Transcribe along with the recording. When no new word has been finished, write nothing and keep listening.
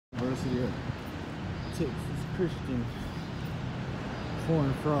University of Texas Christian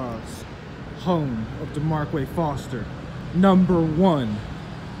Horned Frogs, home of Daimarqua Foster, #1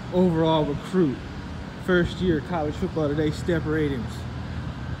 overall recruit, first year college football today, step ratings,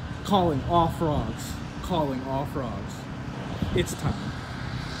 calling all frogs, calling all frogs. It's time.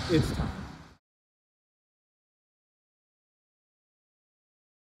 It's time.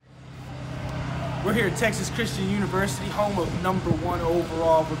 We're here at Texas Christian University, home of #1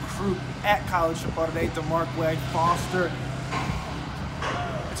 overall recruit at college football today, Daimarqua Foster.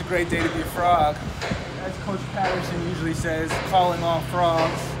 It's a great day to be a frog. As Coach Patterson usually says, calling all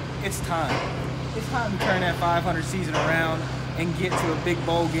frogs, it's time. It's time to turn that 500 season around and get to a big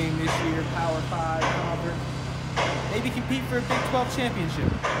bowl game this year, Power 5 conference. Maybe compete for a Big 12 championship. We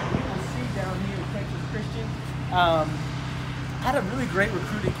will see down here at Texas Christian. Had a really great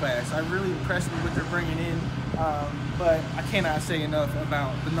recruiting class. I'm really impressed with what they're bringing in, but I cannot say enough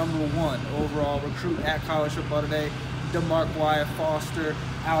about the #1 overall recruit at college football today, Daimarqua Foster,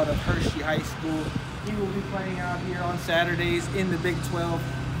 out of Hershey High School. He will be playing out here on Saturdays in the Big 12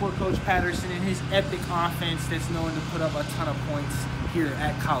 for Coach Patterson and his epic offense that's known to put up a ton of points here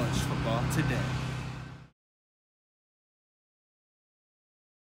at college football today.